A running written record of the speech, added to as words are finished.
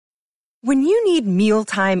When you need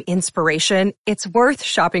mealtime inspiration, it's worth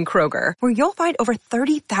shopping Kroger, where you'll find over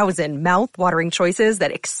 30,000 mouth-watering choices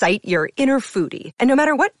that excite your inner foodie. And no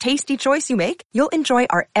matter what tasty choice you make, you'll enjoy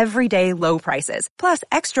our everyday low prices, plus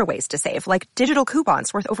extra ways to save, like digital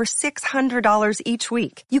coupons worth over $600 each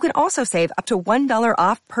week. You can also save up to $1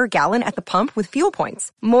 off per gallon at the pump with fuel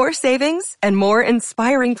points. More savings and more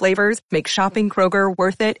inspiring flavors make shopping Kroger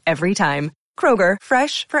worth it every time. Kroger,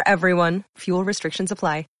 fresh for everyone. Fuel restrictions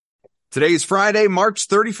apply. Today is Friday, March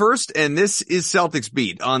 31st, and this is Celtics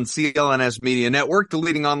Beat on CLNS Media Network, the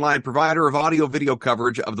leading online provider of audio-video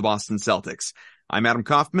coverage of the Boston Celtics. I'm Adam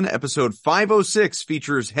Kaufman. Episode 506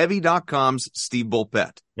 features Heavy.com's Steve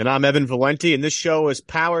Bulpett. And I'm Evan Valenti, and this show is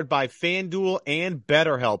powered by FanDuel and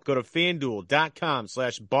BetterHelp. Go to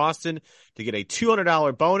FanDuel.com/Boston to get a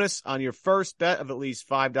 $200 bonus on your first bet of at least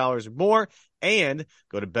 $5 or more, and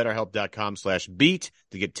go to BetterHelp.com/Beat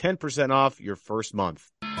to get 10% off your first month.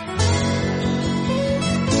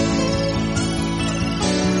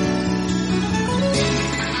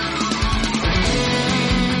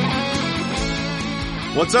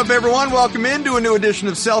 What's up, everyone? Welcome into a new edition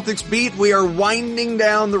of Celtics Beat. We are winding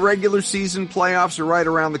down the regular season. Playoffs are right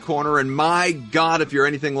around the corner, and my God, if you're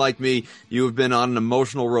anything like me, you have been on an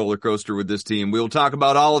emotional roller coaster with this team. We will talk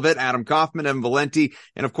about all of it. Adam Kaufman, Evan Valenti,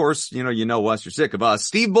 and of course, you know us, you're sick of us.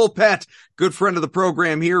 Steve Bulpett, good friend of the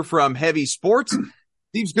program here from Heavy Sports.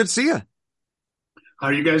 Steve's good to see you. How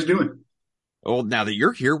are you guys doing? Well, now that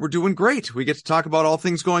you're here, we're doing great. We get to talk about all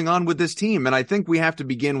things going on with this team, and I think we have to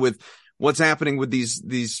begin with what's happening with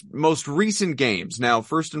these most recent games. Now,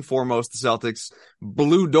 first and foremost, the Celtics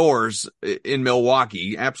blew doors in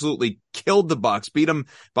Milwaukee, absolutely killed the Bucks, beat them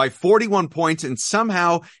by 41 points, and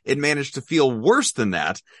somehow it managed to feel worse than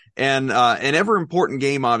that. And an ever important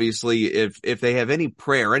game, obviously, if they have any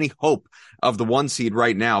prayer, any hope of the one seed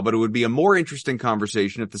right now, but it would be a more interesting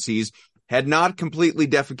conversation if the C's had not completely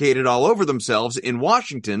defecated all over themselves in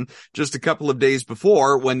Washington just a couple of days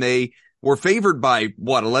before, when they were favored by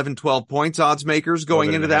 11, 12 points, odds makers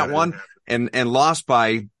going into that one, and lost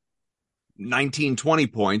by 19, 20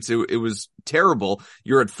 points. It was terrible.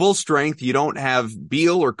 You're at full strength. You don't have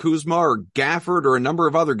Beal or Kuzma or Gafford or a number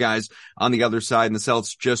of other guys on the other side, and the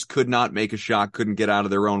Celtics just could not make a shot, couldn't get out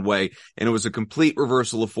of their own way. And it was a complete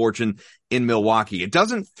reversal of fortune in Milwaukee. It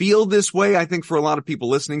doesn't feel this way, I think, for a lot of people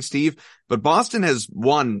listening, Steve, but Boston has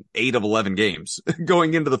won 8 of 11 games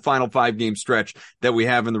going into the final 5-game stretch that we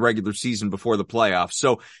have in the regular season before the playoffs.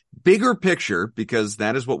 So bigger picture, because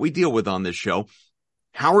that is what we deal with on this show.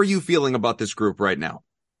 How are you feeling about this group right now?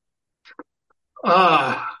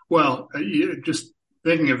 Well, just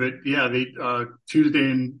thinking of it, yeah, Tuesday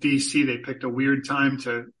in D.C., they picked a weird time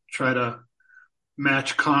to try to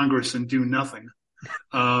match Congress and do nothing.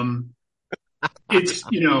 It's,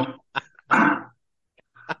 I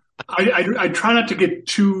try not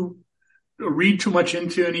to read too much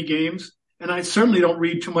into any games, and I certainly don't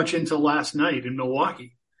read too much into last night in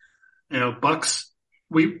Milwaukee. Bucks,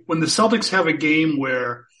 when the Celtics have a game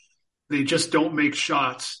where they just don't make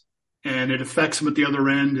shots and it affects them at the other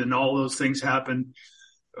end and all those things happen,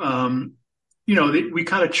 we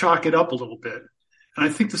kind of chalk it up a little bit. And I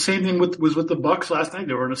think the same thing was with the Bucks last night.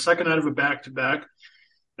 They were in a second night of a back-to-back.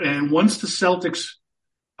 And once the Celtics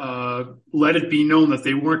let it be known that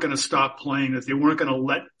they weren't going to stop playing, that they weren't going to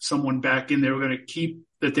let someone back in, they were going to keep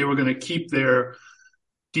their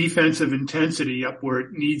defensive intensity up where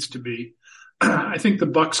it needs to be. I think the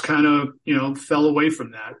Bucks kind of, fell away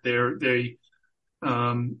from that. They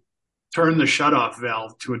turned the shutoff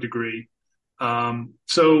valve to a degree.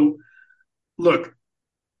 So look,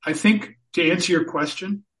 I think to answer your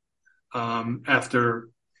question, after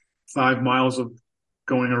 5 miles of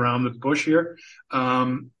going around the bush here,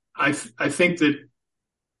 I think that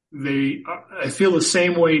I feel the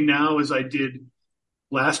same way now as I did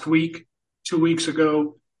last week, 2 weeks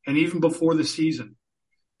ago, and even before the season.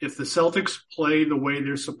 If the Celtics play the way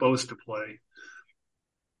they're supposed to play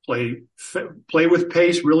with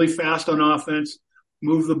pace, really fast on offense,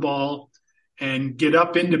 move the ball, and get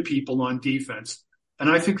up into people on defense. And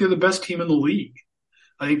I think they're the best team in the league.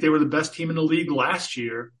 I think they were the best team in the league last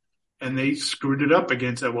year, and they screwed it up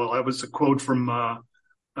against it. Well, that was a quote from a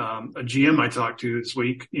GM I talked to this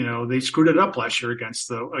week. They screwed it up last year against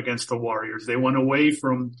the Warriors. They went away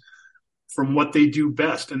from what they do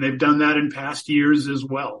best. And they've done that in past years as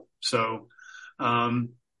well. So, the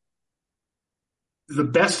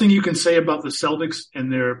best thing you can say about the Celtics and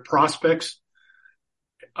their prospects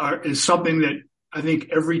is something that I think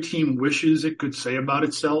every team wishes it could say about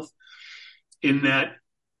itself, in that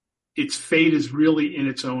its fate is really in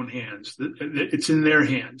its own hands. It's in their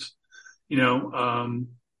hands.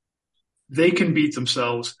 They can beat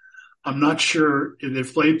themselves. I'm not sure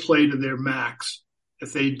if they play to their max,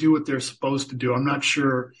 if they do what they're supposed to do, I'm not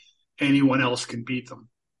sure anyone else can beat them.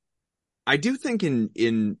 I do think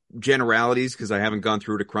in generalities, because I haven't gone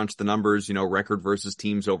through to crunch the numbers, record versus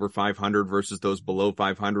teams over 500 versus those below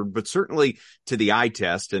 500, but certainly to the eye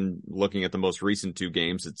test and looking at the most recent 2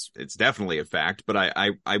 games, it's definitely a fact, but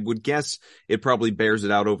I would guess it probably bears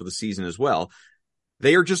it out over the season as well.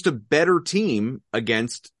 They are just a better team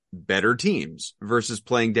against better teams versus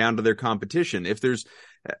playing down to their competition. If there's,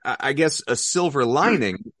 I guess, a silver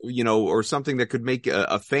lining, or something that could make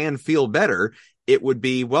a fan feel better, it would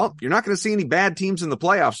be, well, you're not going to see any bad teams in the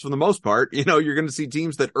playoffs for the most part. You're going to see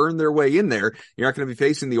teams that earn their way in there. You're not going to be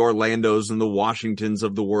facing the Orlandos and the Washingtons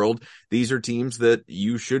of the world. These are teams that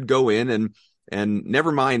you should go in and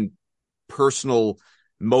never mind personal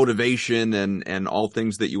motivation and all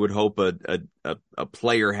things that you would hope a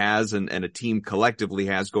player has and a team collectively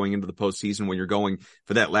has going into the postseason when you're going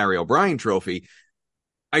for that Larry O'Brien trophy.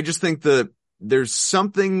 I just think there's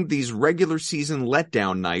something, these regular season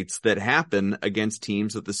letdown nights that happen against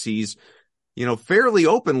teams that the C's, fairly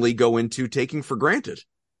openly go into taking for granted.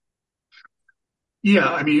 Yeah.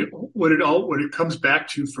 I mean, what it comes back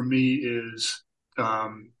to for me is,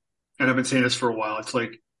 and I've been saying this for a while, it's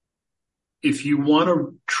like, if you want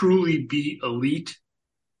to truly be elite,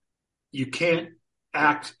 you can't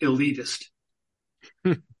act elitist.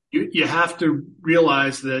 You have to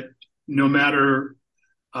realize that no matter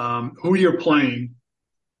who you're playing,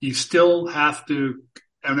 you still have to,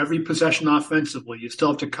 on every possession offensively, you still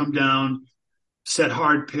have to come down, set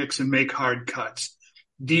hard picks, and make hard cuts.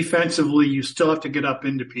 Defensively, you still have to get up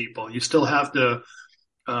into people. You still have to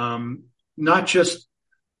not just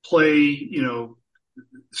play,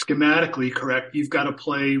 schematically correct. You've got to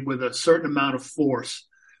play with a certain amount of force.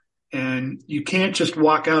 And you can't just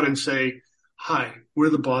walk out and say, hi, we're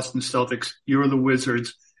the Boston Celtics, you're the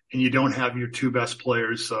Wizards, and you don't have your 2 best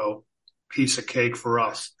players, so piece of cake for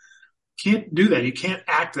us. Can't do that. You can't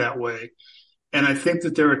act that way. And I think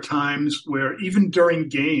that there are times where even during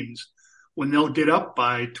games when they'll get up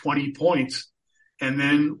by 20 points and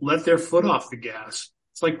then let their foot off the gas.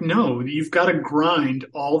 It's like, no, you've got to grind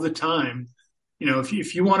all the time.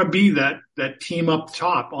 If you want to be that team up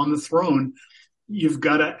top on the throne, you've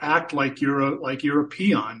got to act like you're a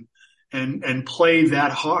peon and play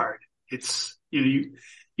that hard. It's,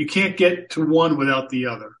 you can't get to one without the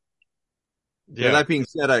other. Yeah. That being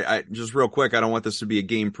said, I just real quick, I don't want this to be a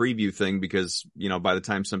game preview thing because, by the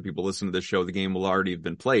time some people listen to this show, the game will already have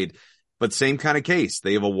been played. But same kind of case.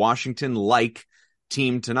 They have a Washington-like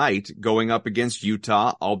team tonight going up against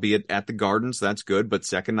Utah, albeit at the Gardens. That's good. But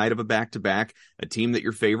second night of a back-to-back, a team that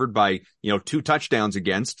you're favored by, 2 touchdowns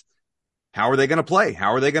against. How are they going to play?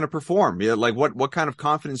 How are they going to perform? Like what kind of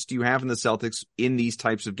confidence do you have in the Celtics in these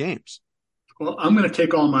types of games? Well, I'm going to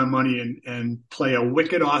take all my money and play a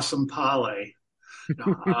wicked awesome parlay. We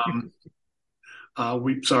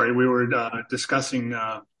were discussing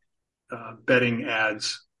betting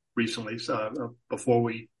ads recently before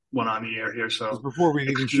we went on the air here. So before we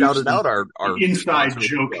even shouted out our inside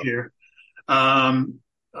joke here.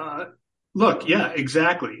 Look, yeah,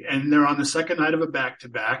 exactly. And they're on the second night of a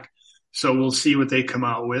back-to-back. So we'll see what they come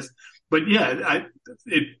out with. But yeah,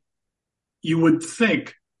 you would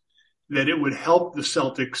think that it would help the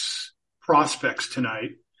Celtics prospects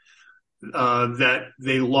tonight that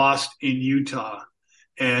they lost in Utah,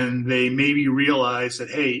 and they maybe realize that,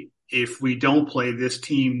 hey, if we don't play, this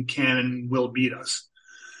team can and will beat us.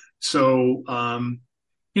 So,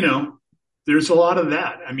 there's a lot of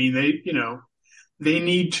that. I mean, they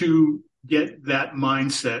need to get that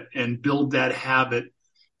mindset and build that habit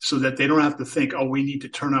so that they don't have to think, oh, we need to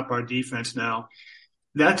turn up our defense now.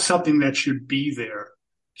 That's something that should be there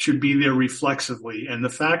reflexively. And the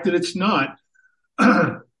fact that it's not,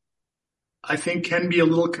 I think can be a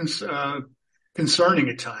little concerning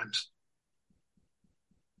at times.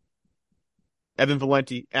 Evan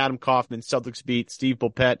Valenti, Adam Kaufman, Celtics Beat, Steve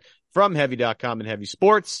Bulpett from Heavy.com and Heavy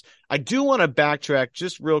Sports. I do want to backtrack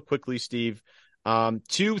just real quickly, Steve,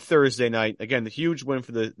 to Thursday night. Again, the huge win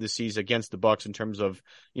for the C's against the Bucks in terms of,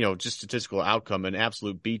 just statistical outcome, an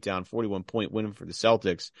absolute beatdown, 41-point win for the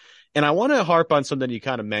Celtics. And I want to harp on something you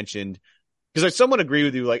kind of mentioned, because I somewhat agree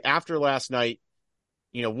with you. Like, after last night,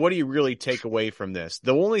 what do you really take away from this?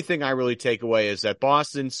 The only thing I really take away is that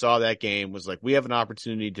Boston saw that game, was like, we have an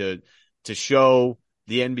opportunity to show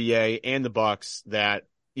the NBA and the Bucks that,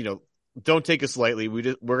 don't take us lightly.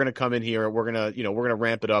 We're going to come in here and we're going to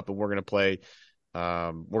ramp it up and we're going to play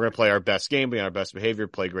our best game, be on our best behavior,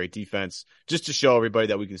 play great defense, just to show everybody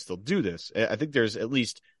that we can still do this. I think there's at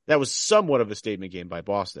least, that was somewhat of a statement game by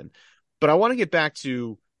Boston. But I want to get back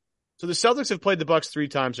to So the Celtics have played the Bucks 3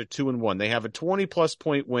 times. They're 2-1. They have a 20-plus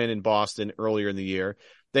point win in Boston earlier in the year.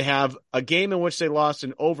 They have a game in which they lost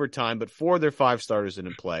in overtime, but 4 of their 5 starters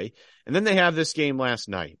didn't play. And then they have this game last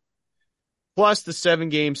night. Plus the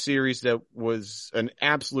 7-game series that was an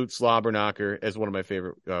absolute slobber knocker, as one of my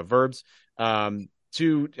favorite verbs,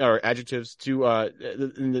 adjectives,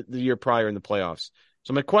 in the year prior in the playoffs.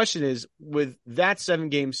 So my question is, with that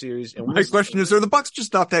 7-game series, and my question is, are the Bucks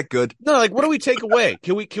just not that good? No, like, what do we take away?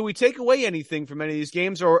 Can we take away anything from any of these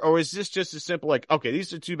games, or is this just as simple? Like, okay,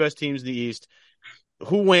 these are 2 best teams in the East.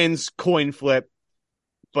 Who wins? Coin flip.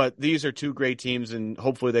 But these are 2 great teams, and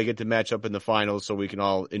hopefully they get to match up in the finals, so we can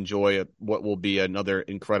all enjoy what will be another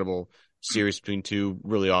incredible series between 2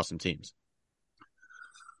 really awesome teams.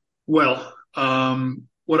 Well,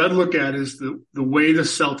 what I'd look at is the way the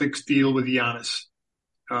Celtics deal with Giannis.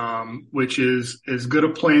 Which is as good a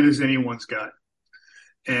plan as anyone's got.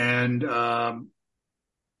 And I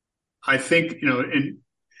think, and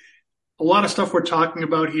a lot of stuff we're talking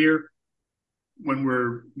about here when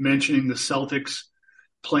we're mentioning the Celtics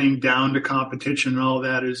playing down to competition and all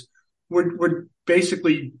that is we're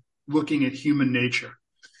basically looking at human nature.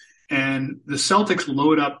 And the Celtics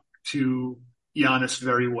load up to Giannis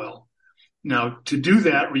very well. Now, to do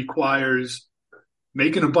that requires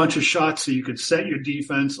making a bunch of shots so you can set your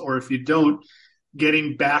defense, or if you don't,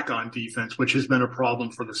 getting back on defense, which has been a problem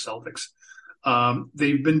for the Celtics.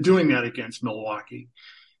 They've been doing that against Milwaukee.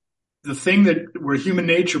 The thing where human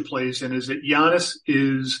nature plays in is that Giannis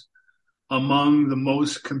is among the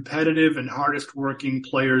most competitive and hardest working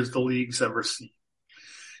players the league's ever seen.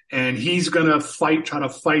 And he's going to try to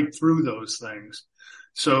fight through those things.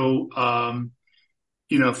 So,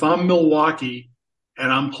 if I'm Milwaukee and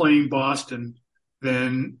I'm playing Boston,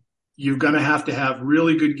 then you're going to have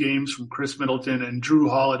really good games from Chris Middleton and Drew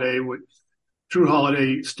Holiday. Drew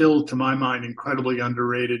Holiday, still, to my mind, incredibly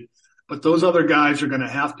underrated. But those other guys are going to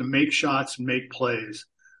have to make shots and make plays.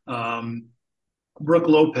 Brook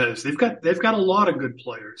Lopez, they've got a lot of good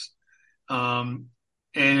players.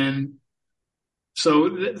 And so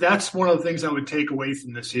that's one of the things I would take away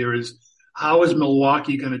from this here is how is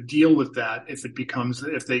Milwaukee going to deal with that if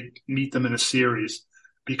they meet them in a series?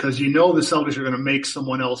 Because the Celtics are going to make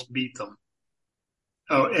someone else beat them.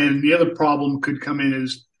 Oh, and the other problem could come in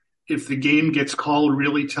is if the game gets called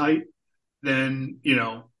really tight, then,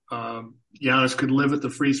 Giannis could live at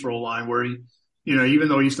the free throw line where he, even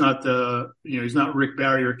though he's not he's not Rick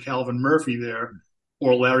Barry or Calvin Murphy there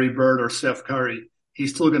or Larry Bird or Steph Curry,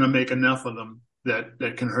 he's still going to make enough of them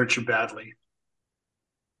that can hurt you badly.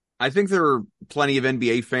 I think there are plenty of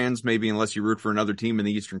NBA fans, maybe unless you root for another team in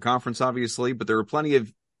the Eastern Conference, obviously, but there are plenty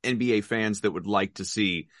of NBA fans that would like to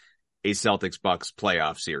see a Celtics-Bucks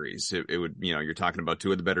playoff series. It would, you're talking about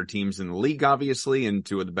 2 of the better teams in the league, obviously, and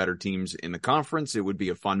 2 of the better teams in the conference. It would be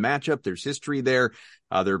a fun matchup. There's history there.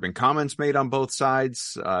 There have been comments made on both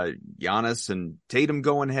sides. Giannis and Tatum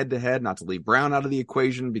going head to head, not to leave Brown out of the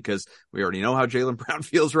equation because we already know how Jaylen Brown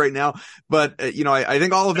feels right now. But, I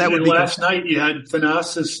think all of that would be. Last night you had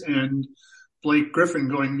Thanasis and Blake Griffin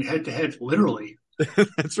going head to head, literally.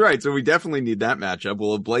 That's right. So we definitely need that matchup.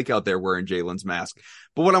 We'll have Blake out there wearing Jaylen's mask.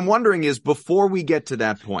 But what I'm wondering is, before we get to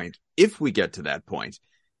that point, if we get to that point,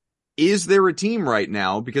 is there a team right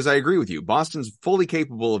now? Because I agree with you, Boston's fully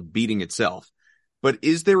capable of beating itself. But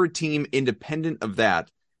is there a team independent of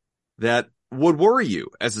that would worry you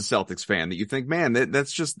as a Celtics fan, that you think, man,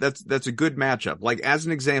 that's a good matchup? Like, as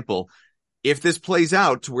an example, if this plays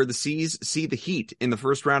out to where the C's see the Heat in the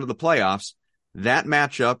first round of the playoffs, that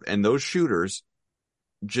matchup and those shooters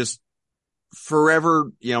just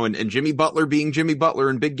forever, and Jimmy Butler being Jimmy Butler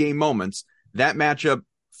in big game moments, that matchup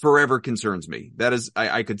forever concerns me. That is,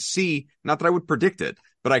 I could see, not that I would predict it,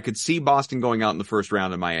 but I could see Boston going out in the first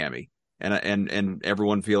round in Miami and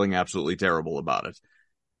everyone feeling absolutely terrible about it.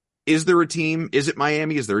 Is there a team? Is it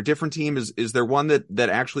Miami? Is there a different team? Is there one that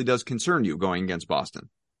actually does concern you going against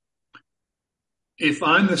Boston? If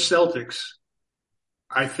I'm the Celtics,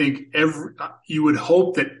 I think you would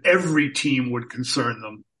hope that every team would concern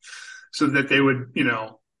them so that they would,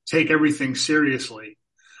 take everything seriously.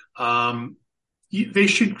 They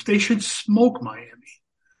should smoke Miami.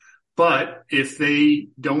 But if they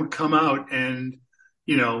don't come out and,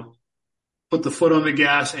 put the foot on the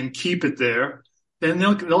gas and keep it there, then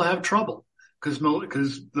they'll have trouble because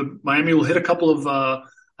the Miami will hit a couple of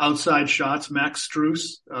outside shots. Max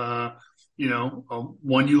Strus,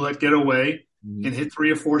 one you let get away. And hit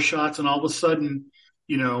 3 or 4 shots, and all of a sudden,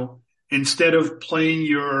 instead of playing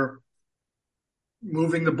your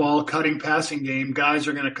moving the ball, cutting, passing game, guys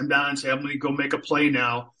are going to come down and say, I'm going to go make a play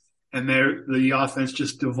now, and the offense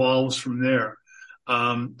just devolves from there.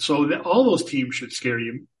 So all those teams should scare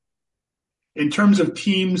you. in terms of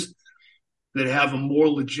teams that have a more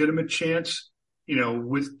legitimate chance,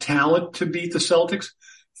 with talent to beat the Celtics,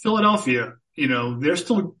 Philadelphia, they're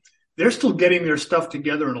still getting their stuff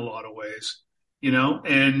together in a lot of ways,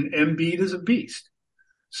 and Embiid is a beast.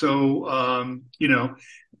 So,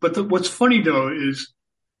 but what's funny though is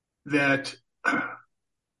that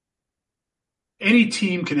any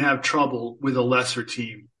team can have trouble with a lesser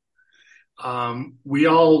team. We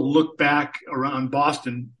all look back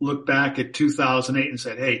at 2008 and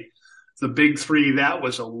said, hey, the big three, that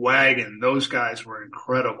was a wagon. Those guys were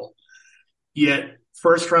incredible. Yet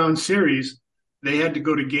first round series, they had to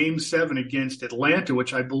go to game 7 against Atlanta,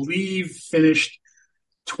 which I believe finished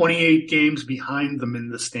 28 games behind them in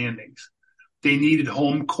the standings. They needed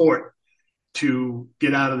home court to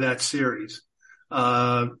get out of that series.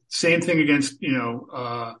 Same thing against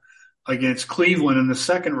Cleveland in the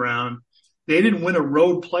second round. They didn't win a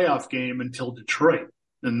road playoff game until Detroit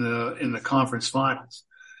in the conference finals.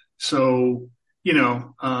 So,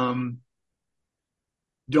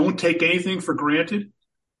 don't take anything for granted.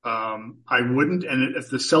 I wouldn't. And if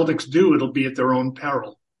the Celtics do, it'll be at their own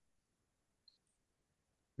peril.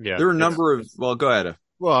 Yeah. There are a number of, well, go ahead.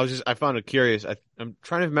 Well, I found it curious. I'm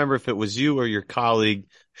trying to remember if it was you or your colleague,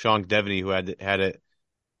 Sean Devaney, who had it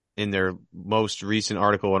in their most recent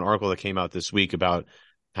article, an article that came out this week about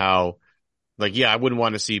how, I wouldn't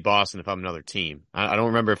want to see Boston if I'm another team. I don't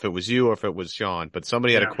remember if it was you or if it was Sean, but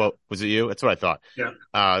somebody had a quote. Was it you? That's what I thought. Yeah.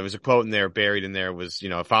 There was a quote in there, buried in there was,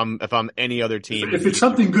 if I'm any other team. If it's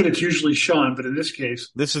something good, it's usually Sean, but in this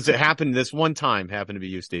case. It happened this one time, happened to be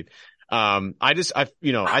you, Steve. I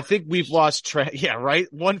think we've lost track. Yeah, right.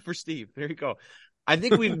 One for Steve. There you go. I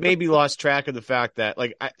think we've maybe lost track of the fact that,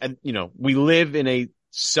 we live in a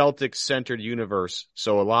Celtic centered universe.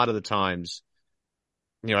 So a lot of the times,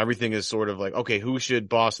 everything is sort of like, okay, who should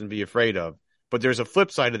Boston be afraid of? But there's a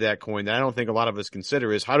flip side of that coin that I don't think a lot of us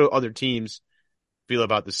consider is how do other teams feel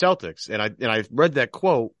about the Celtics? And I read that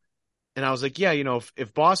quote and I was like, yeah,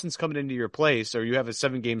 if Boston's coming into your place or you have a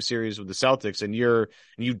 7-game series with the Celtics and you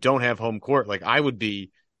don't have home court, I would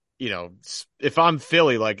be, if I'm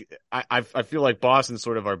Philly, I feel like Boston's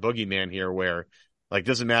sort of our boogeyman here where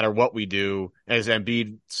doesn't matter what we do. As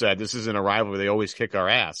Embiid said, this isn't a rivalry. They always kick our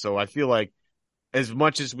ass. So I feel like as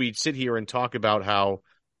much as we sit here and talk about how,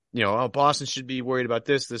 Boston should be worried about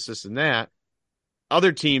this, and that,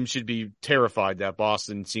 other teams should be terrified that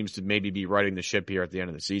Boston seems to maybe be riding the ship here at the end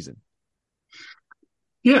of the season.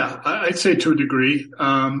 Yeah, I'd say to a degree.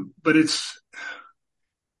 But it's,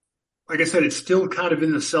 like I said, it's still kind of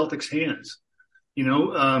in the Celtics' hands,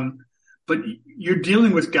 but you're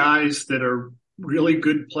dealing with guys that are really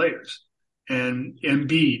good players. And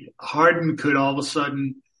Embiid, Harden could all of a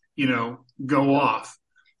sudden, go off.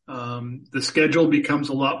 The schedule becomes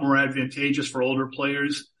a lot more advantageous for older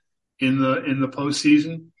players in the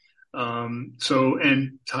postseason. And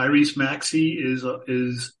Tyrese Maxey is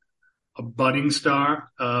a budding star.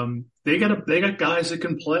 They got guys that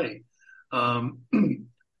can play.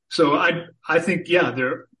 So I think,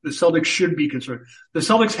 the Celtics should be concerned. The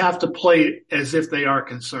Celtics have to play as if they are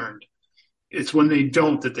concerned. It's when they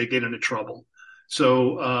don't that they get into trouble.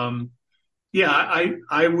 So,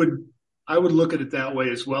 I would look at it that way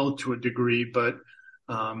as well to a degree, but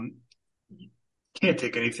can't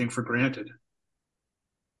take anything for granted.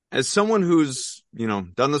 As someone who's,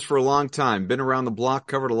 done this for a long time, been around the block,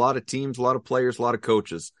 covered a lot of teams, a lot of players, a lot of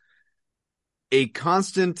coaches, a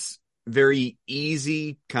constant, very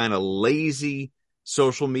easy, kind of lazy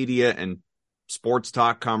social media and sports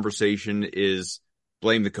talk conversation is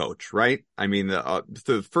blame the coach, right? I mean,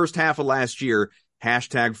 the first half of last year,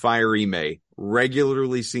 #FireEme,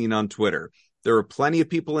 regularly seen on Twitter. There are plenty of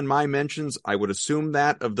people in my mentions. I would assume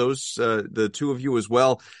that of those, the two of you as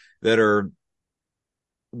well, that are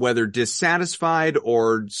whether dissatisfied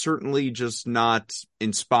or certainly just not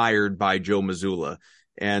inspired by Joe Mazzulla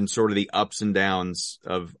and sort of the ups and downs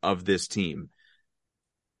of this team.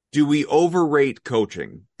 Do we overrate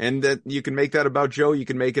coaching? And that you can make that about Joe. You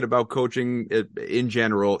can make it about coaching in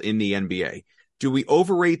general in the NBA. Do we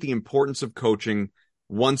overrate the importance of coaching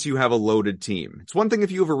once you have a loaded team? It's one thing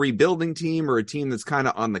if you have a rebuilding team or a team that's kind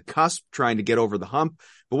of on the cusp trying to get over the hump.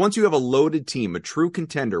 But once you have a loaded team, a true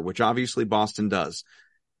contender, which obviously Boston does,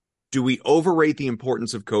 do we overrate the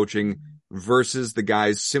importance of coaching versus the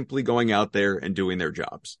guys simply going out there and doing their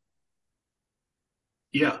jobs?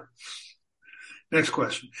 Yeah. Next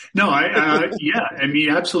question. No, I mean,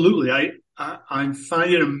 absolutely. I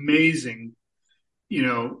find it amazing.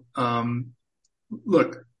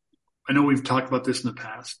 Look, I know we've talked about this in the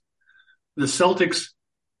past. The Celtics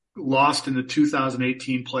lost in the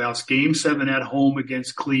 2018 playoffs, Game 7 at home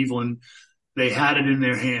against Cleveland. They had it in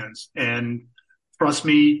their hands. And trust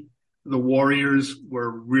me, the Warriors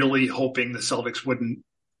were really hoping the Celtics wouldn't,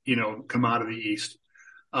 come out of the East.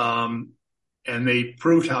 And they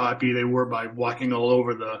proved how happy they were by walking all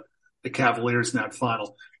over the Cavaliers in that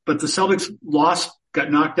final. But the Celtics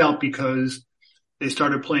got knocked out because they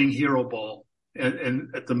started playing hero ball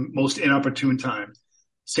and at the most inopportune time.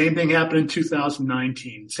 Same thing happened in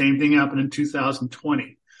 2019. Same thing happened in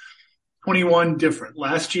 2020. 21 different.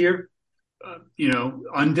 Last year,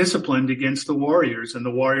 undisciplined against the Warriors, and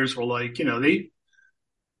the Warriors were like,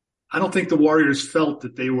 I don't think the Warriors felt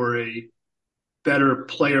that they were a better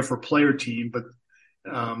player for player team, but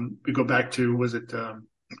we go back to,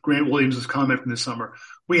 Grant Williams' comment from this summer.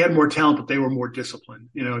 We had more talent, but they were more disciplined.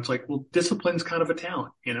 It's like, well, discipline's kind of a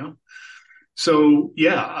talent, So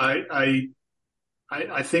yeah, I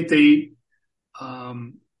think they,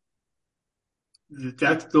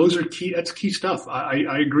 those are key. That's key stuff.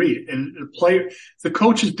 I agree. And the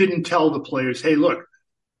coaches didn't tell the players, hey, look,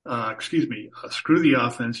 screw the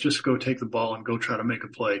offense. Just go take the ball and go try to make a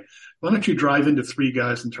play. Why don't you drive into three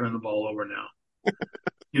guys and turn the ball over now?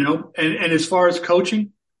 And as far as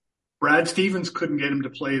coaching, Brad Stevens couldn't get him to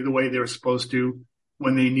play the way they were supposed to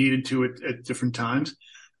when they needed to at different times.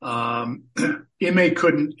 Ime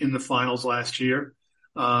couldn't in the finals last year.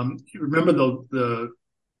 You remember the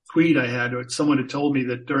tweet I had, or someone had told me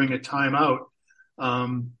that during a timeout,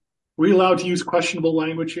 were we allowed to use questionable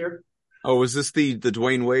language here? Oh, was this the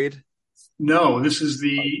Dwayne Wade? No, this is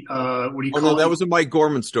the what do you call it? No, that was a Mike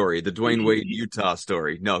Gorman story, the Dwayne Wade Utah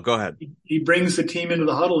story. No, go ahead. He brings the team into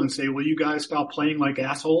the huddle and say, "Will you guys stop playing like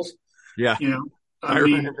assholes?" Yeah, I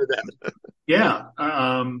remember that. Yeah,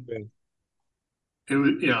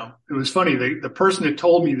 it was funny. The person that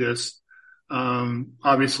told me this,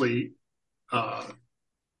 obviously,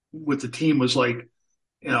 with the team was like,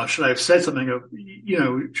 should I have said something?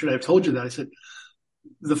 Should I have told you that? I said,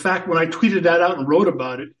 the fact when I tweeted that out and wrote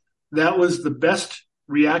about it, that was the best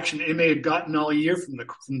reaction Ime had gotten all year from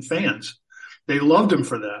fans. They loved him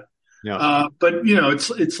for that. Yeah. But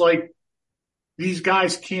it's like these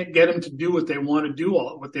guys can't get him to do what they want to do,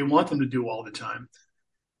 what they want them to do all the time.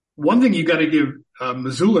 One thing you got to give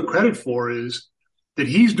Mazzulla credit for is that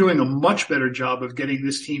he's doing a much better job of getting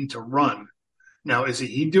this team to run. Now, is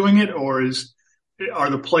he doing it, or are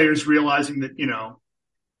the players realizing that,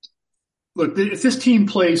 look, if this team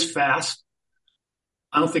plays fast,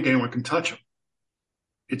 I don't think anyone can touch them.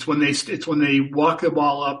 It's when they walk the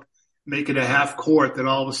ball up, make it a half court, that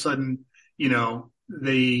all of a sudden,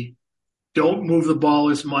 they don't move the ball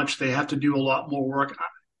as much. They have to do a lot more work.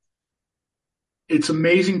 It's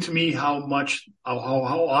amazing to me how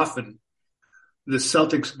often the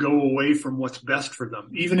Celtics go away from what's best for them,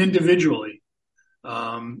 even individually.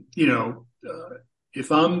 If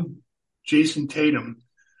I'm Jason Tatum,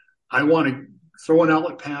 I want to throw an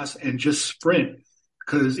outlet pass and just sprint,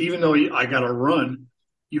 because even though I got to run,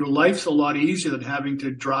 your life's a lot easier than having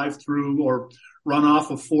to drive through or run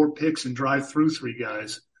off of 4 picks and drive through 3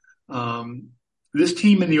 guys. This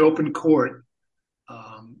team in the open court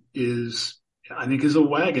is a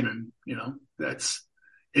wagon, and it's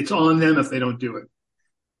on them if they don't do it.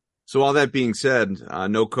 So all that being said,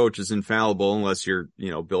 no coach is infallible unless you're,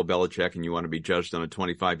 Bill Belichick and you want to be judged on a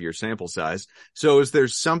 25-year sample size. So is there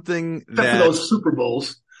something Except for those Super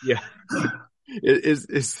Bowls? Yeah.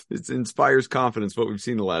 It inspires confidence, what we've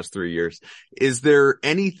seen the last 3 years. Is there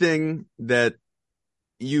anything that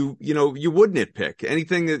you would nitpick?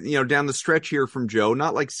 Anything that, down the stretch here from Joe,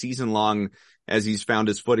 not like season long as he's found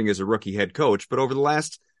his footing as a rookie head coach, but over the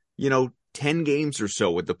last, 10 games or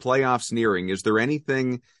so with the playoffs nearing, is there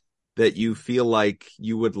anything that you feel like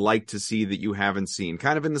you would like to see that you haven't seen?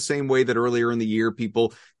 Kind of in the same way that earlier in the year,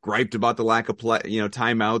 people griped about the lack of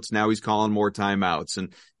timeouts. Now he's calling more timeouts.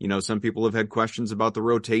 And, some people have had questions about the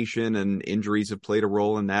rotation, and injuries have played a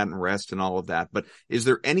role in that, and rest and all of that. But is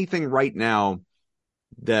there anything right now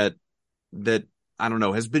that I don't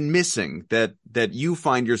know, has been missing that you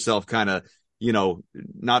find yourself kind of, not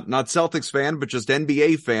Celtics fan, but just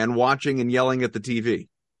NBA fan watching and yelling at the TV?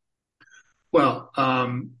 Well,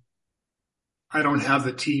 I don't have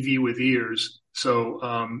the TV with ears, so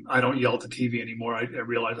I don't yell at the TV anymore. I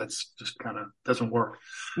realize that's just kind of doesn't work.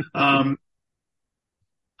 I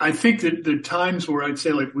think that the times where I'd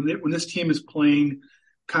say, like, when this team is playing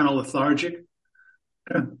kind of lethargic,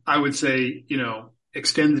 I would say,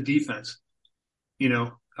 extend the defense.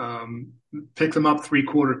 Pick them up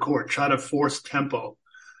 3/4 court, try to force tempo.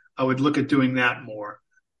 I would look at doing that more.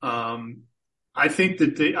 I think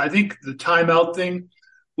the timeout thing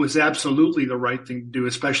was absolutely the right thing to do,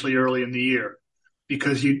 especially early in the year,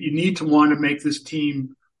 because you need to want to make this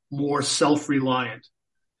team more self-reliant.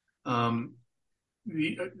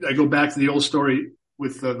 I go back to the old story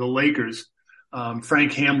with the Lakers.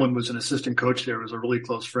 Frank Hamlin was an assistant coach there, was a really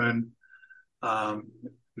close friend,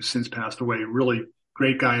 who's since passed away. Really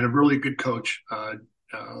great guy and a really good coach,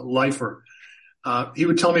 lifer. He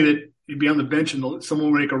would tell me that he'd be on the bench and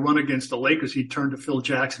someone would make a run against the Lakers. He'd turn to Phil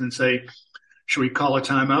Jackson and say, should we call a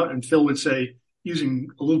timeout? And Phil would say, using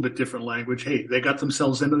a little bit different language, hey, they got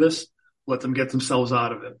themselves into this. Let them get themselves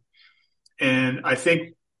out of it. And I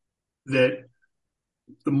think that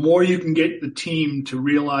the more you can get the team to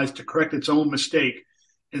realize to correct its own mistake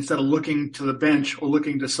instead of looking to the bench or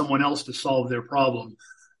looking to someone else to solve their problem,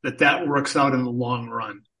 that works out in the long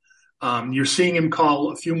run. You're seeing him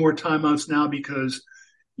call a few more timeouts now because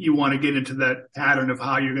you want to get into that pattern of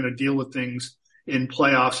how you're going to deal with things in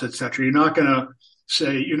playoffs, et cetera. You're not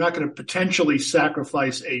going to potentially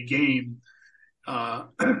sacrifice a game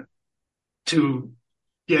to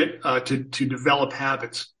get to develop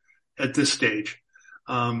habits at this stage.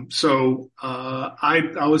 So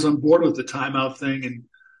I was on board with the timeout thing, and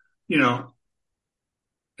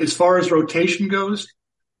as far as rotation goes,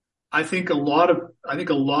 I think a lot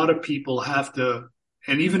of people have to,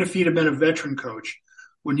 and even if he'd have been a veteran coach,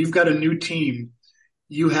 when you've got a new team,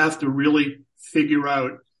 you have to really figure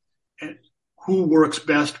out who works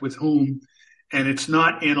best with whom, and it's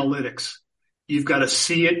not analytics. You've got to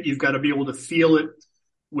see it. You've got to be able to feel it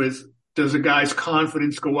with, does a guy's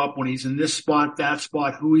confidence go up when he's in this spot, that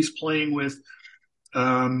spot, who he's playing with?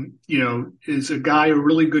 Is a guy a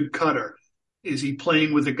really good cutter? Is he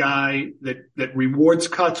playing with a guy that rewards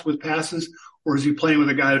cuts with passes, or is he playing with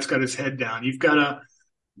a guy that's got his head down? You've got to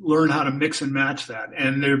learn how to mix and match that.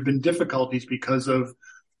 And there have been difficulties because of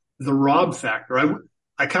the Rob factor.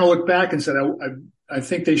 I kind of look back and said, I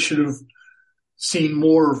think they should have seen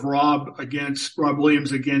more of Rob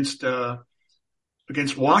Williams against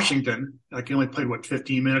Washington. Like he only played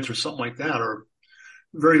 15 minutes or something like that, or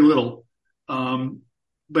very little.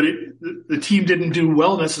 But the team didn't do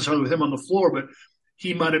well necessarily with him on the floor, but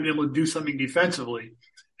he might have been able to do something defensively.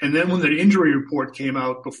 And then when the injury report came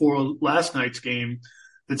out before last night's game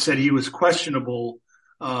that said he was questionable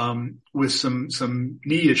with some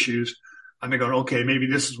knee issues, I'm going, okay, maybe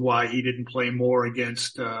this is why he didn't play more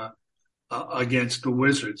against the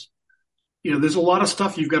Wizards. There's a lot of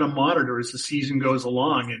stuff you've got to monitor as the season goes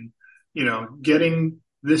along, and getting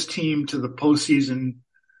this team to the postseason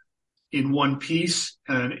in one piece,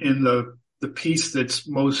 and in the piece that's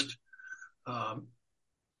most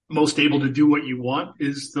able to do what you want,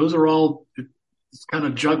 it's kind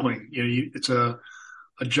of juggling. It's a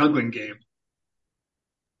juggling game.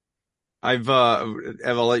 Ev,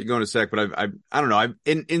 I'll let you go in a sec, but I don't know.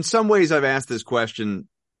 In some ways I've asked this question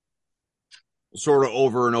sort of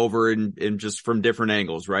over and over and just from different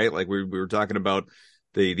angles, right? Like we were talking about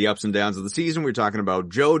the ups and downs of the season. We were talking about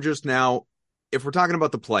Joe just now. If we're talking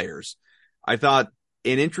about the players, I thought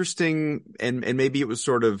an interesting, and maybe it was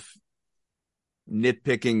sort of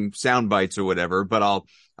nitpicking sound bites or whatever, but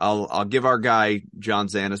I'll give our guy, John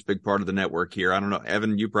Zanis, big part of the network here. I don't know,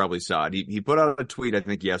 Evan, you probably saw it. He put out a tweet, I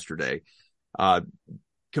think yesterday,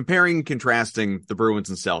 comparing and contrasting the Bruins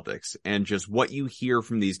and Celtics and just what you hear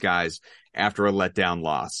from these guys after a letdown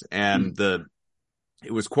loss. And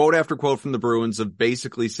it was quote after quote from the Bruins of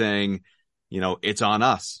basically saying, it's on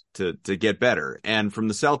us to get better. And from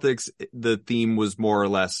the Celtics, the theme was more or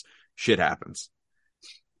less shit happens.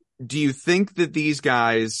 Do you think that these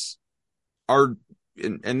guys are,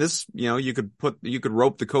 and this, you could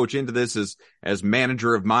rope the coach into this as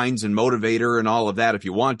manager of minds and motivator and all of that if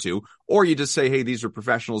you want to, or you just say, hey, these are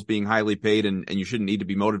professionals being highly paid and you shouldn't need to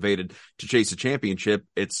be motivated to chase a championship.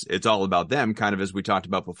 It's all about them, kind of as we talked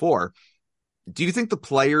about before. Do you think the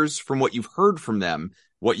players, from what you've heard from them,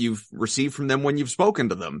 what you've received from them when you've spoken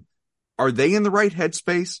to them, are they in the right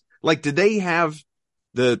headspace? Like, did they have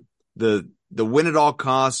the win at all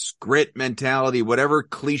costs, grit mentality, whatever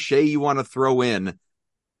cliche you want to throw in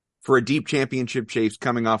for a deep championship chase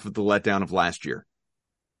coming off of the letdown of last year?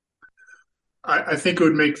 I think it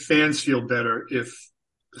would make fans feel better if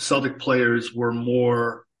the Celtic players were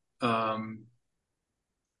more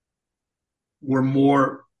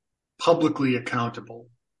publicly accountable.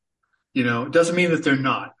 It doesn't mean that they're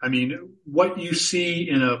not. I mean, what you see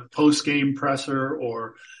in a post-game presser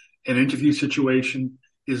or an interview situation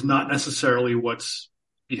is not necessarily what's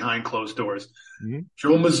behind closed doors. Mm-hmm.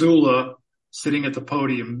 Joe Mazzulla sitting at the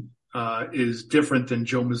podium is different than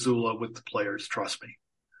Joe Mazzulla with the players. Trust me.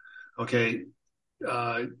 Okay.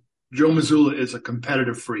 Joe Mazzulla is a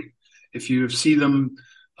competitive freak. If you see them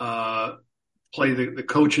play the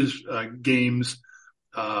coaches' games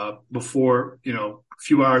before, a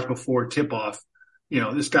few hours before tip off,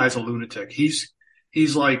 this guy's a lunatic. He's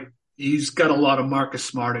like he's got a lot of Marcus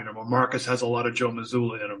Smart in him, or Marcus has a lot of Joe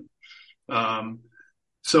Mazzulla in him.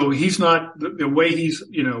 So he's not the way he's,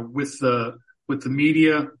 with the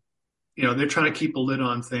media, they're trying to keep a lid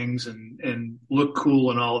on things and look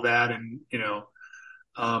cool and all that. And,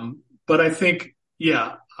 but I think,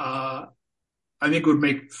 I think it would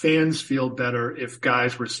make fans feel better if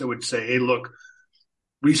guys would say, hey, look,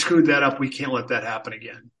 we screwed that up. We can't let that happen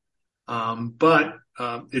again. But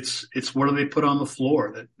it's what do they put on the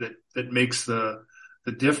floor that makes the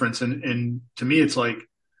difference. And to me, it's like,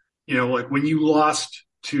 like when you lost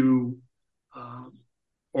to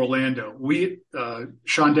Orlando,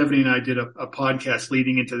 Sean Devaney and I did a podcast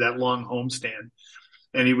leading into that long homestand,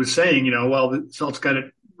 and he was saying, well, the Celtics got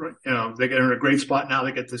it, they get in a great spot now.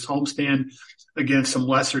 They get this homestand against some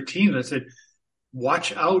lesser teams. I said,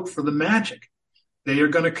 watch out for the Magic. They are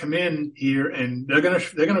going to come in here and they're going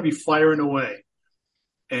to be firing away.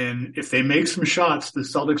 And if they make some shots, the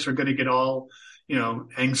Celtics are going to get all,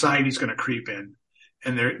 anxiety's going to creep in,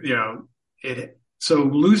 and so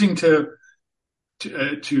losing to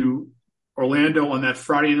Orlando on that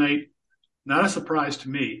Friday night, not a surprise to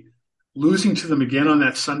me. Losing to them again on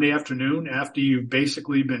that Sunday afternoon after you've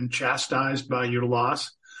basically been chastised by your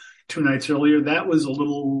loss 2 nights earlier, that was a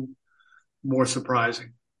little more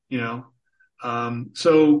surprising, I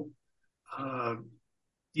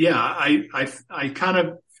kind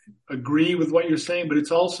of agree with what you're saying, but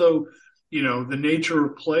it's also, the nature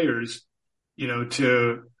of players,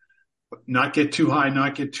 to not get too high,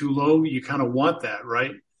 not get too low. You kind of want that,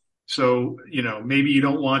 right? So, maybe you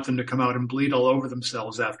don't want them to come out and bleed all over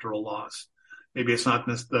themselves after a loss. Maybe it's not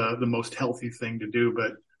the most healthy thing to do,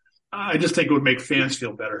 but I just think it would make fans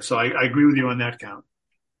feel better. So I agree with you on that count.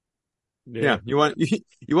 Yeah. You want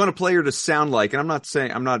a player to sound like, and I'm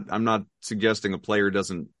not suggesting a player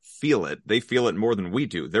doesn't feel it. They feel it more than we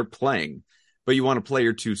do. They're playing, but you want a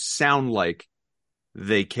player to sound like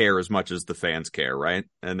they care as much as the fans care, right?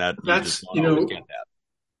 And that's get that.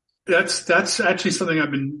 That's actually something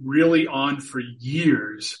I've been really on for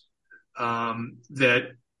years.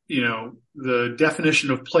 That the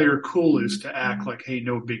definition of player cool is to act like, hey,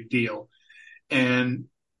 no big deal, and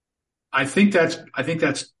I think that's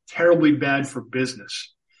terribly bad for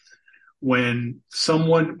business. When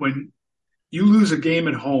you lose a game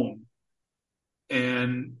at home,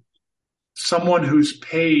 and someone who's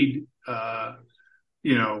paid,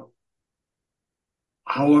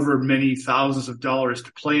 however many thousands of dollars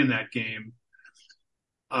to play in that game,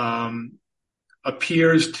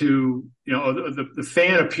 appears to, the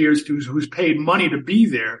fan appears to, who's paid money to be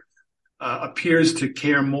there, appears to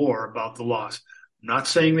care more about the loss. I'm not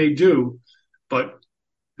saying they do, but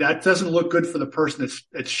that doesn't look good for the person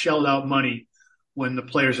that's shelled out money when the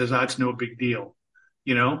player says, it's no big deal.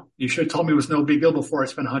 You should have told me it was no big deal before I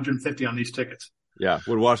spent $150 on these tickets. Yeah.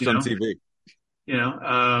 Would watch it on TV.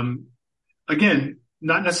 Again,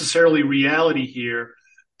 not necessarily reality here,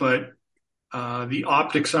 but the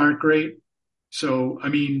optics aren't great. So, I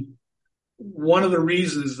mean, one of the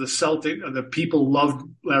reasons the people loved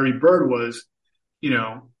Larry Bird was,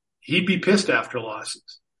 he'd be pissed after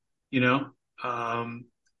losses,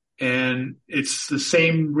 and it's the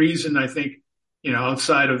same reason I think,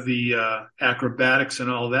 outside of the acrobatics and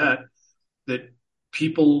all that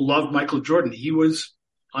people loved Michael Jordan. He was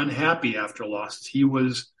unhappy after losses. He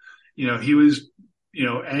was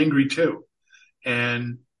angry too.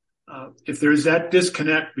 And if there's that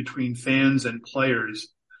disconnect between fans and players,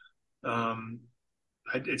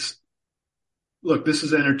 this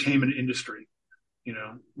is an entertainment industry.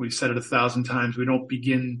 We've said it 1,000 times. We don't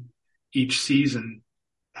begin each season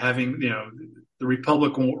having, the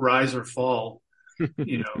Republic won't rise or fall,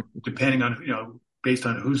 depending on, based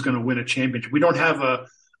on who's going to win a championship. We don't have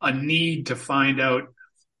a need to find out,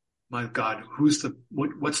 my God, what's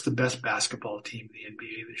the best basketball team in the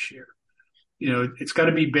NBA this year? It's got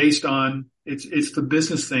to be based on, it's the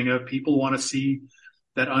business thing of people want to see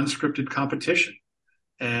that unscripted competition.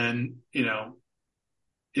 And,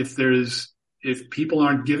 if people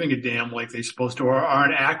aren't giving a damn like they're supposed to, or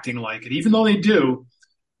aren't acting like it, even though they do,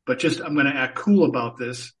 but just, I'm going to act cool about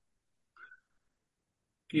this,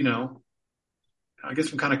 I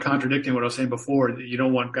guess I'm kind of contradicting what I was saying before, that you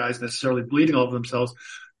don't want guys necessarily bleeding all over themselves,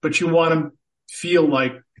 but you want them to feel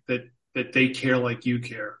like that they care like you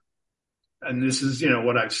care. And this is,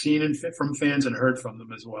 what I've seen from fans and heard from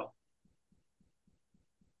them as well.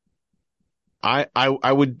 I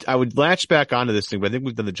would latch back onto this thing, but I think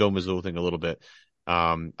we've done the Joe Mazzulla thing a little bit.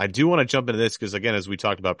 I do want to jump into this because, again, as we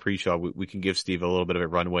talked about pre-show, we can give Steve a little bit of a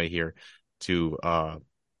runway here to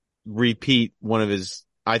repeat one of his,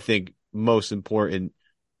 I think, most important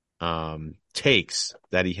takes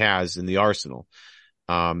that he has in the arsenal.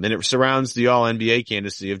 And it surrounds the All-NBA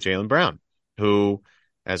candidacy of Jaylen Brown, who,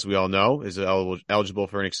 as we all know, is eligible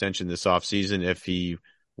for an extension this offseason if he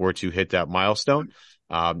were to hit that milestone.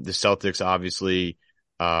 The Celtics obviously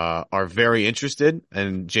are very interested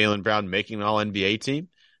in Jaylen Brown making an All-NBA team.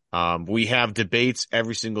 We have debates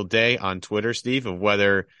every single day on Twitter, Steve, of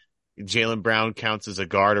whether Jaylen Brown counts as a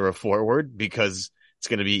guard or a forward, because it's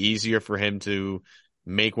going to be easier for him to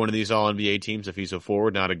make one of these All-NBA teams if he's a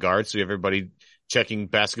forward, not a guard. So everybody checking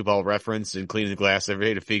Basketball Reference and cleaning the glass every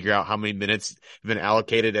day to figure out how many minutes have been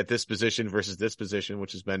allocated at this position versus this position,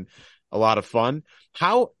 which has been a lot of fun.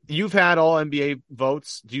 How you've had All-NBA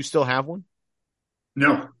votes? Do you still have one?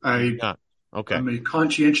 No, Okay. I'm a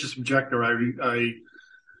conscientious objector. I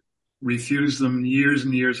refused them years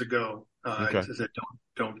and years ago. Okay. I said,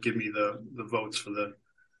 don't give me the votes for the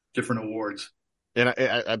different awards. And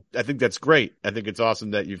I think that's great. I think it's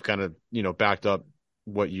awesome that you've kind of, backed up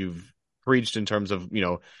what you've preached in terms of,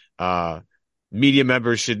 media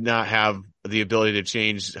members should not have the ability to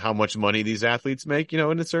change how much money these athletes make,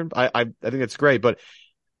 in a certain, I think that's great. But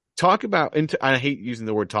talk about, I hate using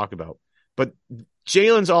the word talk about, but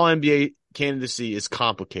Jaylen's All-NBA candidacy is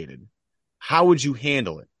complicated. How would you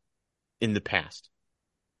handle it in the past?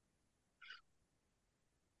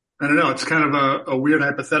 I don't know. It's kind of a weird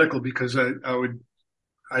hypothetical because I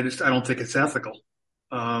don't think it's ethical.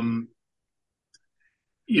 I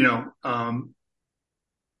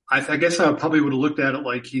guess I probably would have looked at it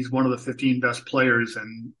like he's one of the 15 best players,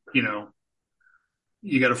 and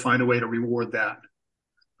you got to find a way to reward that.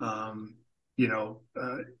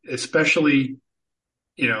 Especially,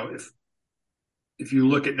 if you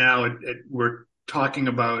look at now, we're talking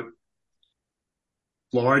about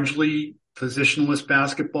largely positionless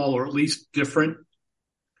basketball, or at least different.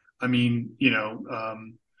 I mean,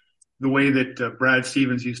 the way that Brad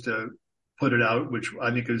Stevens used to put it out, which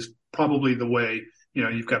I think is probably the way,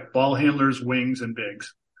 you've got ball handlers, wings, and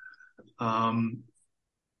bigs. The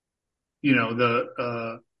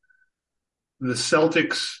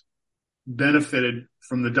Celtics benefited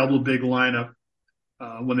from the double big lineup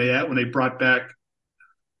when they brought back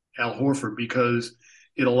Al Horford, because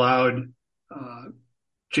it allowed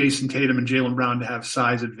Jason Tatum and Jaylen Brown to have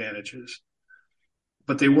size advantages.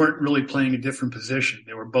 But they weren't really playing a different position.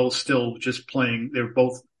 They were both still just playing, they were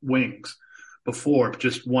both wings before,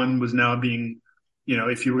 just one was now being,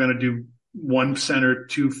 if you were going to do one center,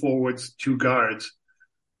 two forwards, two guards,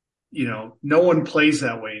 no one plays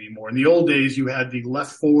that way anymore. In the old days, you had the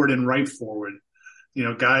left forward and right forward.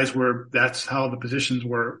 Guys that's how the positions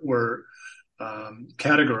were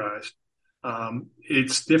categorized.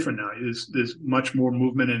 It's different now. There's much more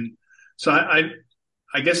movement. And so I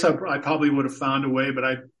guess I probably would have found a way, but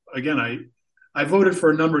I voted for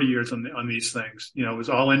a number of years on these things. It was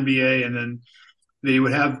all NBA, and then they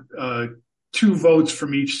would have 2 votes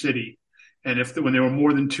from each city. And when there were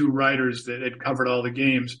more than 2 writers that had covered all the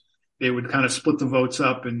games, they would kind of split the votes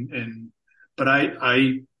up. But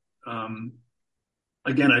I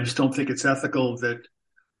just don't think it's ethical that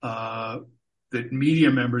media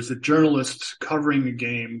members, that journalists covering the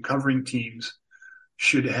game, covering teams,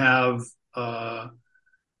 should have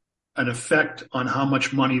an effect on how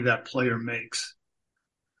much money that player makes.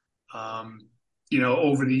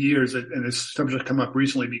 Over the years, and this subject come up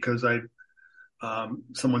recently because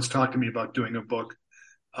someone's talked to me about doing a book.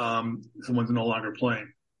 Someone's no longer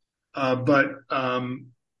playing. But over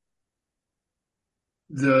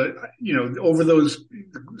those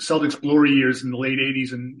Celtics glory years in the late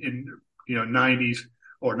 80s and 90s,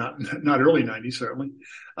 or not early 90s, certainly,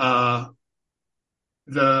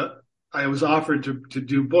 I was offered to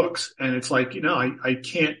do books, and it's like, I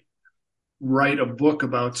can't write a book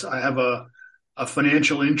about, I have a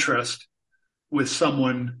financial interest with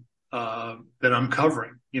someone that I'm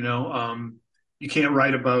covering. You can't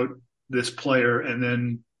write about this player and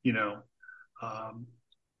then you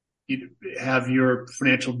have your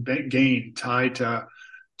financial gain tied to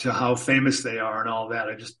how famous they are and all that.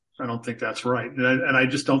 I don't think that's right, and I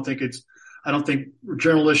just don't think I don't think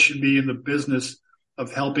journalists should be in the business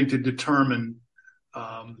of helping to determine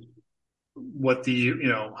what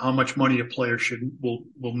how much money a player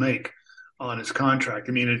will make on his contract.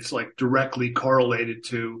 I mean, it's like directly correlated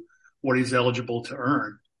to what he's eligible to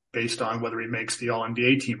earn based on whether he makes the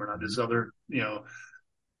All-NBA team or not. There's other,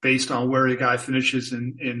 based on where a guy finishes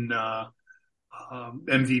in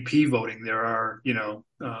MVP voting, there are,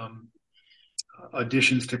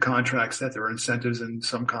 additions to contracts that there are incentives in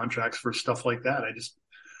some contracts for stuff like that.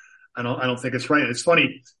 I don't think it's right. It's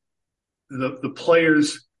funny. The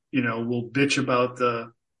players, will bitch about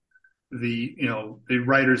the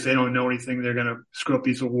writers. They don't know anything. They're going to screw up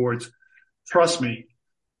these awards. Trust me.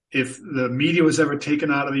 if the media was ever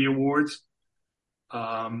taken out of the awards,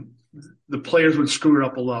 the players would screw it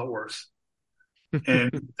up a lot worse.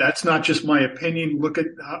 And that's not just my opinion. Look at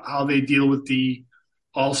how they deal with the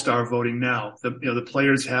all-star voting now. The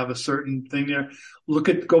players have a certain thing there.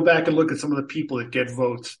 Go back and look at some of the people that get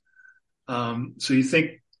votes. So you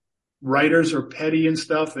think writers are petty and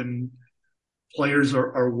stuff, and players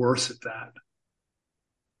are worse at that.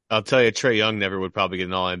 I'll tell you, Trae Young never would probably get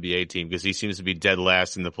an All-NBA team because he seems to be dead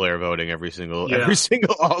last in the player voting every single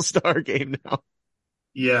All-Star game now.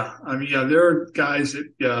 Yeah, I mean, there are guys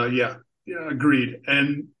that, agreed.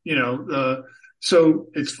 And so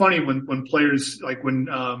it's funny when players like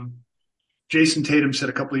when Jason Tatum said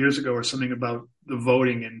a couple of years ago or something about the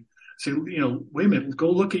voting and say, wait a minute, go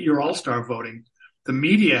look at your All-Star voting. The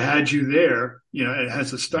media had you there,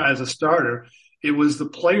 as a starter. It was the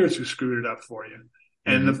players who screwed it up for you.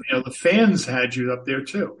 And the fans had you up there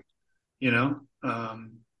too,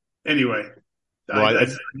 anyway. Well, I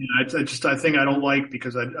think I don't like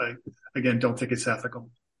because I again don't think it's ethical.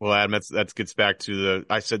 Well, Adam, that gets back to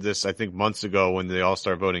I said this I think months ago when the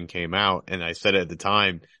All-Star voting came out, and I said it at the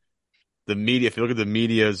time. The media, if you look at the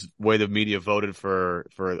media's way the media voted for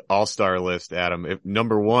All-Star list, Adam,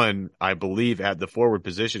 number one, I believe at the forward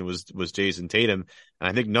position was Jason Tatum, and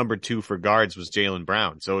I think number two for guards was Jaylen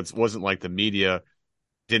Brown. So it wasn't like the media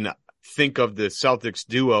didn't think of the Celtics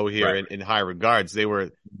duo here in high regards. They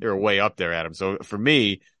were way up there, Adam. So for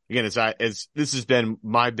me, again, as this has been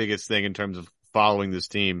my biggest thing in terms of following this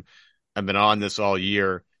team. I've been on this all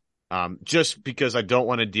year. Just because I don't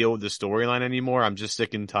want to deal with the storyline anymore. I'm just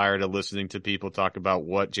sick and tired of listening to people talk about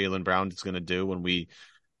what Jaylen Brown is going to do when we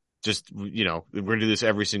just, we're going to do this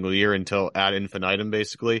every single year until ad infinitum,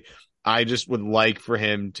 basically. I just would like for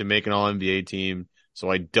him to make an All-NBA team so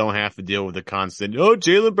I don't have to deal with the constant,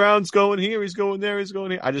 Jaylen Brown's going here, he's going there, he's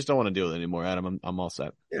going here. I just don't want to deal with it anymore, Adam. I'm all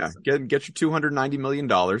set. Yeah, get your $290 million,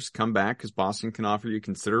 come back, because Boston can offer you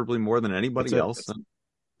considerably more than anybody else.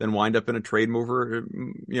 Then wind up in a trade mover,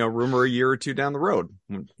 rumor a year or two down the road.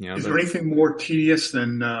 Is there anything more tedious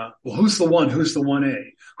than, who's the one? Who's the 1A?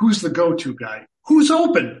 Who's the go-to guy? Who's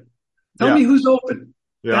open? Tell me who's open.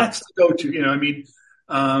 Yeah. That's the go-to.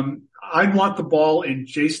 I'd want the ball in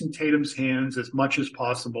Jason Tatum's hands as much as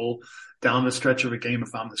possible down the stretch of a game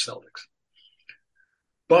if I'm the Celtics.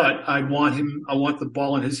 But I want the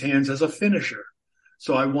ball in his hands as a finisher.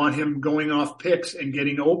 So I want him going off picks and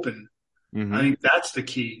getting open. Mm-hmm. I think that's the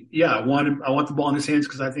key. Yeah, I want the ball in his hands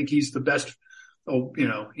because I think he's the best. I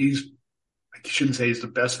shouldn't say he's the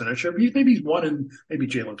best finisher, but maybe he's one and maybe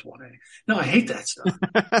Jalen's 1A. No, I hate that stuff.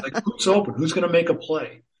 Like who's open? Who's going to make a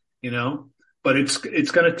play? But it's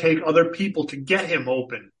going to take other people to get him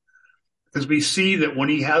open because we see that when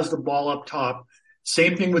he has the ball up top,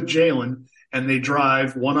 same thing with Jaylen, and they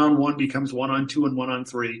drive 1-on-1 becomes 1-on-2 and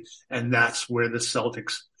 1-on-3, and that's where the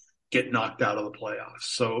Celtics get knocked out of the playoffs.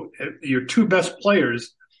 So your two best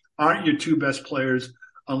players aren't your two best players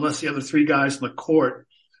unless the other three guys in the court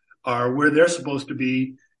are where they're supposed to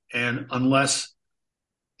be, and unless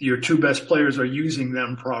your two best players are using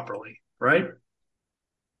them properly, right?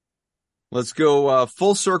 Let's go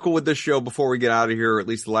full circle with this show before we get out of here, or at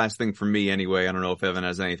least the last thing from me anyway. I don't know if Evan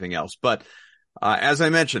has anything else. But as I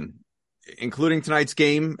mentioned, including tonight's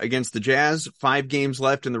game against the Jazz, 5 games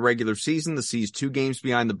left in the regular season. The C's 2 games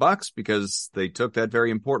behind the Bucks because they took that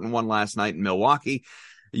very important one last night in Milwaukee.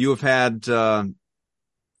 You have had a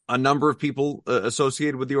number of people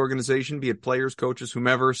associated with the organization, be it players, coaches,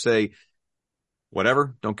 whomever, say,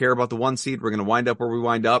 whatever, don't care about the 1 seed. We're going to wind up where we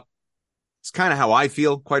wind up. It's kind of how I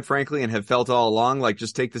feel, quite frankly, and have felt all along. Like,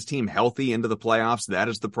 just take this team healthy into the playoffs. That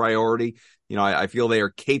is the priority. I feel they are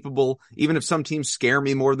capable, even if some teams scare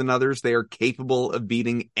me more than others, they are capable of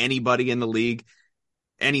beating anybody in the league,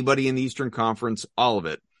 anybody in the Eastern Conference, all of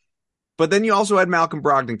it. But then you also had Malcolm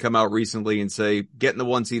Brogdon come out recently and say, getting the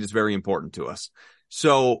 1 seed is very important to us.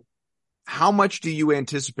 So how much do you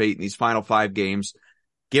anticipate in these final 5 games,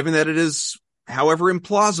 given that it is, however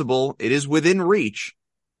implausible, it is within reach?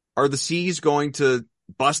 Are the C's going to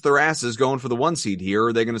bust their asses going for the 1 seed here, or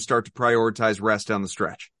are they going to start to prioritize rest down the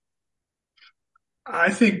stretch?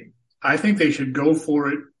 I think they should go for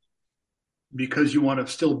it because you want to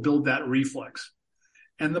still build that reflex.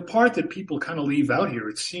 And the part that people kind of leave out here,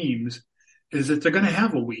 it seems, is that they're going to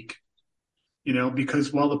have a week,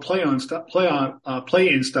 because while the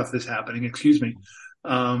play-in stuff is happening, they're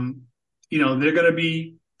going to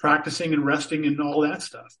be practicing and resting and all that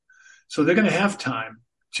stuff. So they're going to have time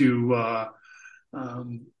to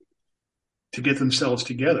get themselves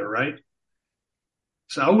together, right?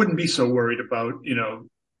 So I wouldn't be so worried about,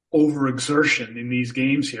 overexertion in these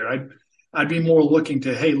games here. I'd be more looking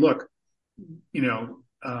to, hey, look,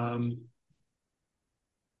 go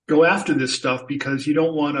after this stuff, because you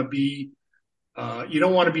don't want to be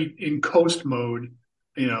in coast mode.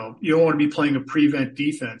 You don't want to be playing a prevent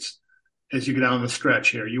defense as you go down the stretch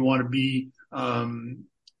here. You want to be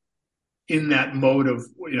in that mode of,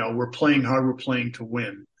 we're playing hard, we're playing to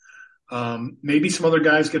win. Maybe some other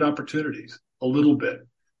guys get opportunities a little bit.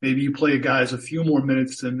 Maybe you play guys a few more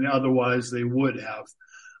minutes than otherwise they would have.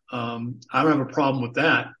 I don't have a problem with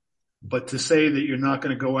that. But to say that you're not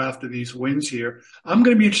going to go after these wins here, I'm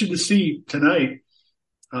going to be interested to see tonight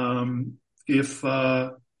if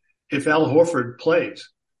Al Horford plays.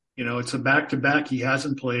 It's a back-to-back. He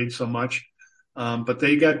hasn't played so much, but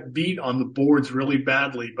they got beat on the boards really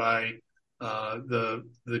badly by the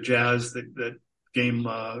Jazz that game,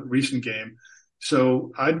 recent game.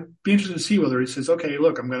 So I'd be interested to see whether he says, okay,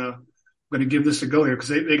 look, I'm going to give this a go here, because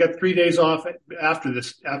they got 3 days off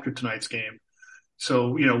after tonight's game. So,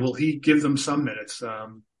 will he give them some minutes?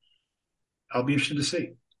 I'll be interested to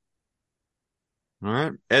see. All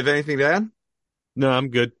right. Ev, anything to add? No, I'm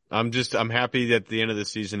good. I'm happy that the end of the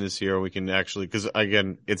season is here. We can actually, because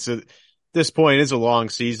again, this point is a long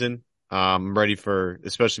season. I'm ready for,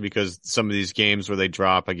 especially because some of these games where they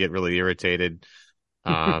drop, I get really irritated.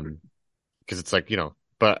 Because it's like,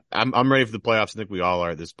 but I'm ready for the playoffs. I think we all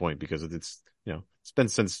are at this point, because it's been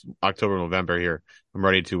since October, November here. I'm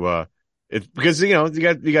ready to, because, you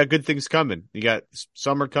got good things coming. You got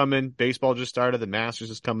summer coming. Baseball just started. The Masters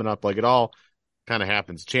is coming up. Like, it all kind of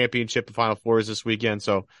happens. Championship, the Final Four is this weekend.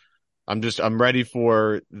 So I'm ready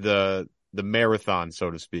for the marathon, so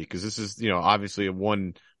to speak, because this is, obviously a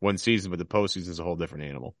one season, but the postseason is a whole different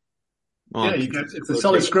animal. Yeah, if the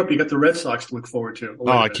Celtics screw up, you got the Red Sox to look forward to.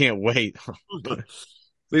 I can't wait. At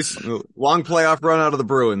least long playoff run out of the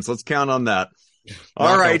Bruins. Let's count on that.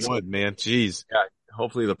 All right. Wood, man. Jeez. Yeah.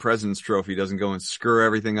 Hopefully the President's Trophy doesn't go and screw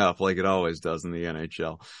everything up like it always does in the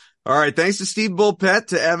NHL. All right. Thanks to Steve Bulpett,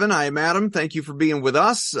 to Evan. I am Adam. Thank you for being with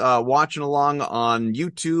us, watching along on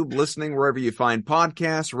YouTube, listening wherever you find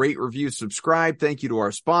podcasts, rate, review, subscribe. Thank you to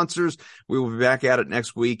our sponsors. We will be back at it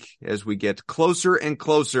next week as we get closer and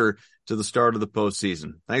closer to the start of the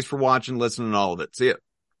postseason. Thanks for watching, listening, all of it. See ya.